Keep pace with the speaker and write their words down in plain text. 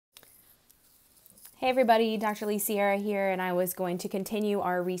Hey everybody, Dr. Lee Sierra here, and I was going to continue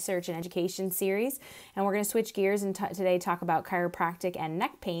our research and education series, and we're going to switch gears and today talk about chiropractic and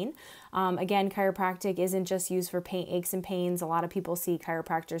neck pain. Again, chiropractic isn't just used for pain, aches and pains. A lot of people see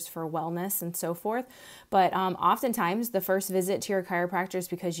chiropractors for wellness and so forth, but oftentimes the first visit to your chiropractor is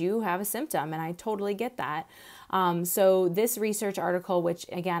because you have a symptom, and I totally get that. So this research article, which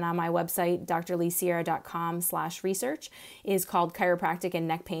again on my website, drleesierra.com/research, is called Chiropractic and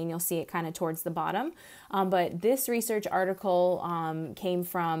Neck Pain. You'll see it kind of towards the bottom. But this research article came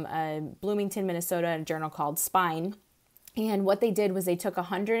from Bloomington, Minnesota, a journal called Spine. And what they did was they took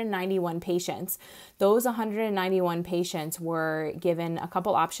 191 patients. Those 191 patients were given a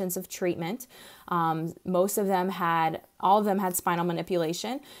couple options of treatment. All of them had spinal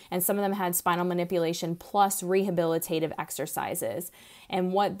manipulation, and some of them had spinal manipulation plus rehabilitative exercises.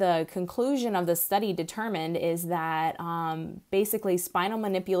 And what the conclusion of the study determined is that basically spinal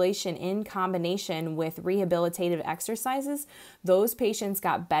manipulation in combination with rehabilitative exercises, those patients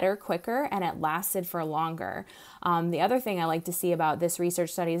got better quicker and it lasted for longer. The other thing I like to see about this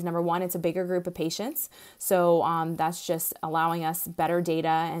research study is, number one, it's a bigger group of patients. So that's just allowing us better data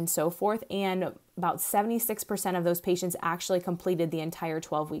and so forth. And about 76% of those patients actually completed the entire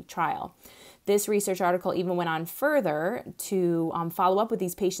 12-week trial. This research article even went on further to follow up with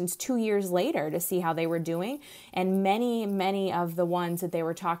these patients 2 years later to see how they were doing. And many of the ones that they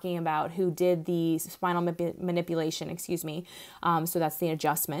were talking about who did the spinal manipulation, so that's the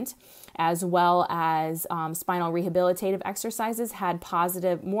adjustment, as well as spinal rehabilitative exercises, had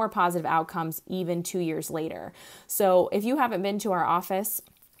more positive outcomes even 2 years later. So if you haven't been to our office,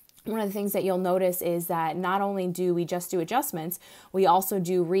 one of the things that you'll notice is that not only do we just do adjustments, we also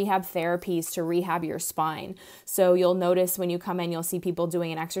do rehab therapies to rehab your spine. So you'll notice when you come in, you'll see people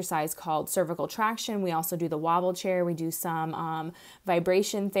doing an exercise called cervical traction. We also do the wobble chair. We do some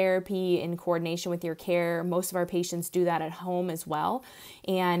vibration therapy in coordination with your care. Most of our patients do that at home as well.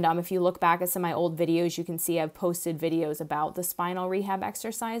 And if you look back at some of my old videos, you can see I've posted videos about the spinal rehab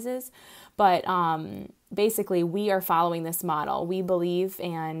exercises. But basically, we are following this model. We believe,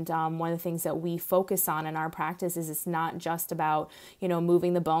 and one of the things that we focus on in our practice is it's not just about,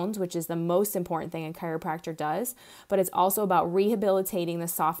 moving the bones, which is the most important thing a chiropractor does, but it's also about rehabilitating the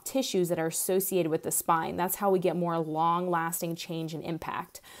soft tissues that are associated with the spine. That's how we get more long-lasting change and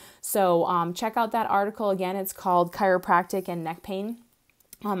impact. So check out that article. Again, it's called Chiropractic and Neck Pain.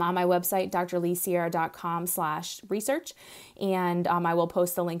 On my website, drleesierra.com/research, and I will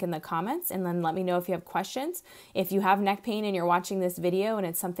post the link in the comments, and then let me know if you have questions. If you have neck pain and you're watching this video and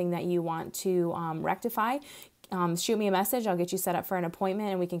it's something that you want to rectify, shoot me a message. I'll get you set up for an appointment,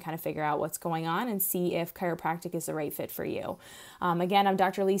 and we can kind of figure out what's going on and see if chiropractic is the right fit for you. Again, I'm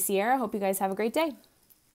Dr. Lee Sierra. Hope you guys have a great day.